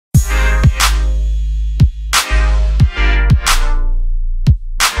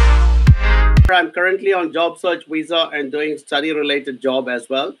I'm currently on job search visa and doing study related job as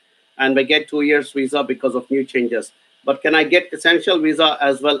well. And I get 2 years visa because of new changes. But can I get essential visa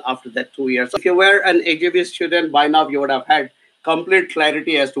as well after that 2 years? If you were an AGV student, by now you would have had complete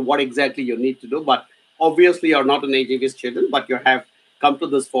clarity as to what exactly you need to do. But obviously you're not an AGV student, but you have come to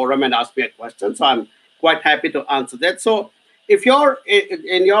this forum and asked me a question. So I'm quite happy to answer that. So if you're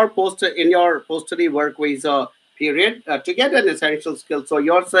in your post-study work visa period to get an essential skill, so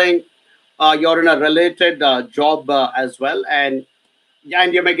you're saying you're in a related job as well, and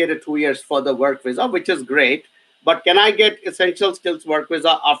you may get a 2 years for the work visa, which is great. But can I get essential skills work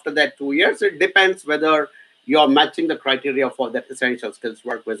visa after that 2 years? It depends whether you're matching the criteria for that essential skills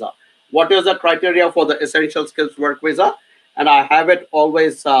work visa. What is the criteria for the essential skills work visa? And I have it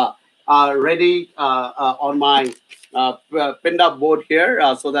always ready on my pinned up board here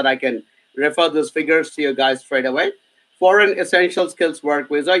so that I can refer these figures to you guys straight away. For an essential skills work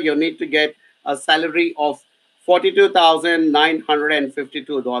visa, you need to get a salary of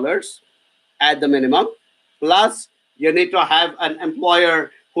 $42,952 at the minimum. Plus, you need to have an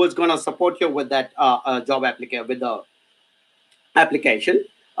employer who is going to support you with that job application, with the application,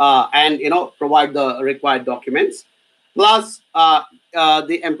 and provide the required documents. Plus,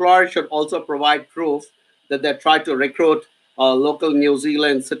 the employer should also provide proof that they try to recruit a local New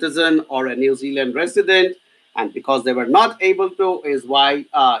Zealand citizen or a New Zealand resident, and because they were not able to, is why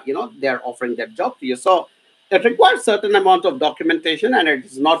they're offering that job to you. So it requires certain amount of documentation, and it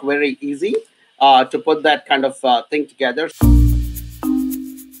is not very easy to put that kind of thing together.